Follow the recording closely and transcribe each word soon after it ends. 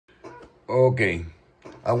Okay,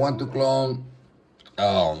 I want to clone,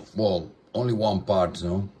 well, only one part,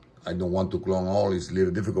 no? I don't want to clone all, it's a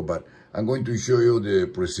little difficult, but I'm going to show you the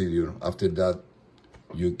procedure. After that,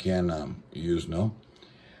 you can use, no?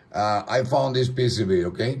 I found this PCB,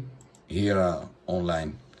 okay, here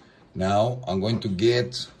online. Now, I'm going to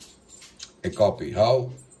get a copy. How?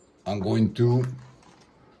 I'm going to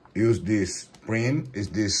use this print, is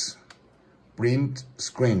this print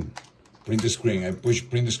screen. Print the screen, I push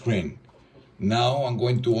print the screen. Now I'm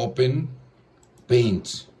going to open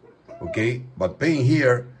Paint, okay? But Paint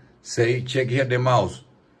here, say, check here the mouse.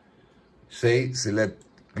 Say, select,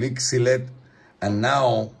 click select, and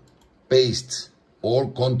now paste,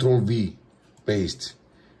 or Control V, paste.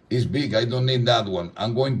 It's big, I don't need that one.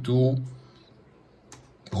 I'm going to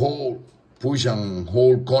hold, push and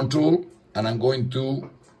hold Control, and I'm going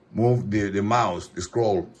to move the mouse, the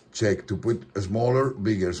scroll, check, to put a smaller,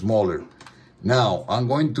 bigger, smaller. Now, I'm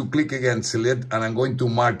going to click again, select, and I'm going to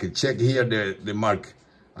mark it. Check here the mark.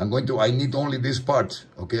 I need only this part,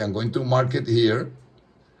 okay? I'm going to mark it here,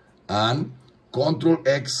 and Control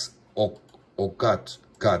X or cut.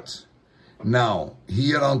 Now,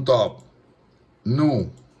 here on top,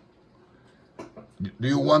 new. Do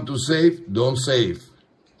you want to save? Don't save.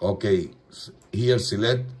 Okay, here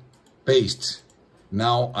select, paste.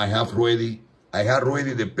 Now I have ready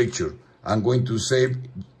the picture. I'm going to save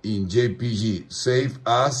in JPG. Save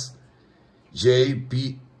as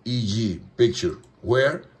JPEG picture.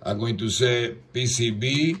 Where I'm going to say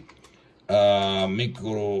PCB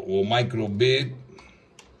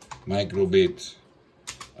microbit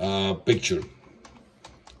picture.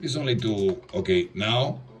 It's only two. Okay,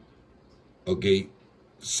 now, okay,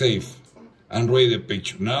 save and read the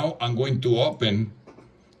picture. Now I'm going to open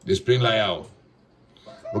the Sprintlayout.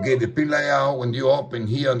 Okay, the Sprintlayout, when you open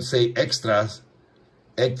here and say extras,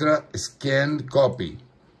 extra scan copy,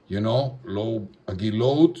 you know, load, again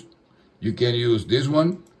load, you can use this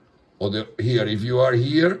one or here. If you are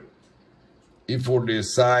here, if for the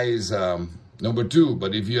size number 2,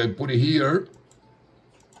 but if I put it here,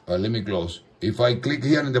 let me close. If I click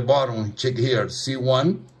here in the bottom, check here,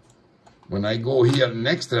 C1, when I go here in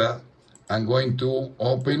extra, I'm going to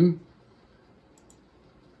open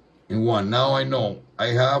in one. Now I know I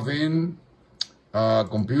have in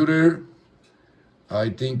computer, I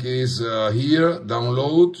think is here,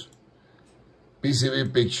 download,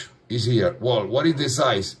 PCB picture is here. Well, what is the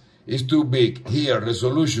size? It's too big. Here,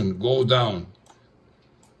 resolution, go down.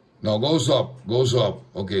 No, goes up,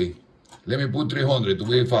 okay. Let me put 300 to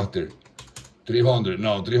be faster. 300,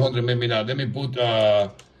 no, 300 maybe not. Let me put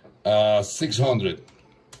 600.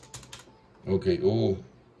 Okay, oh,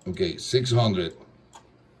 okay, 600.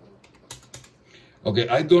 Okay,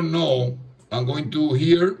 I don't know. I'm going to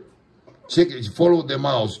here, check it, follow the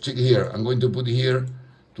mouse, check here. I'm going to put here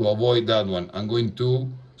to avoid that one. I'm going to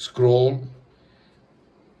scroll.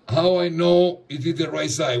 How I know it is the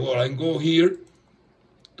right side? Well, I go here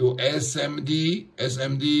to SMD,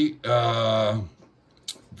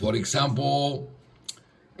 for example,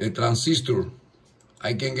 a transistor.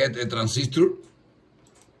 I can get a transistor.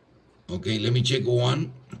 Okay, let me check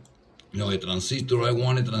one. No, a transistor, I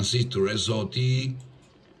want a transistor, SOT,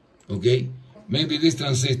 okay? Maybe this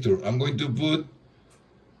transistor, I'm going to put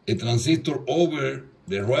a transistor over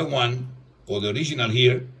the right one, or the original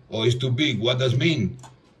here, or it's too big. What does mean?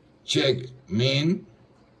 Check, mean,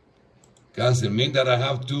 cancel, mean that I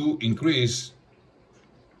have to increase.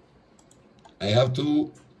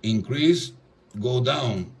 Go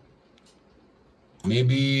down,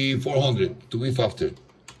 maybe 400 to be faster.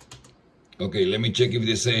 Okay, let me check if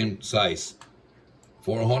the same size.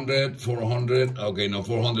 400, okay, no,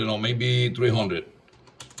 400, no, maybe 300.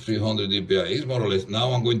 300 dpi, it's more or less.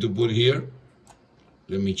 Now I'm going to put here,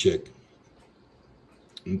 let me check.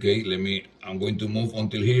 Okay, I'm going to move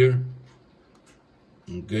until here.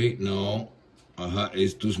 Okay, no,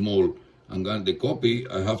 it's too small. I'm going to copy,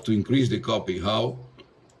 I have to increase the copy. How?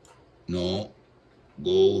 No,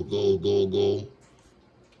 go.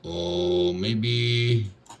 Oh, maybe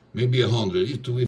 100.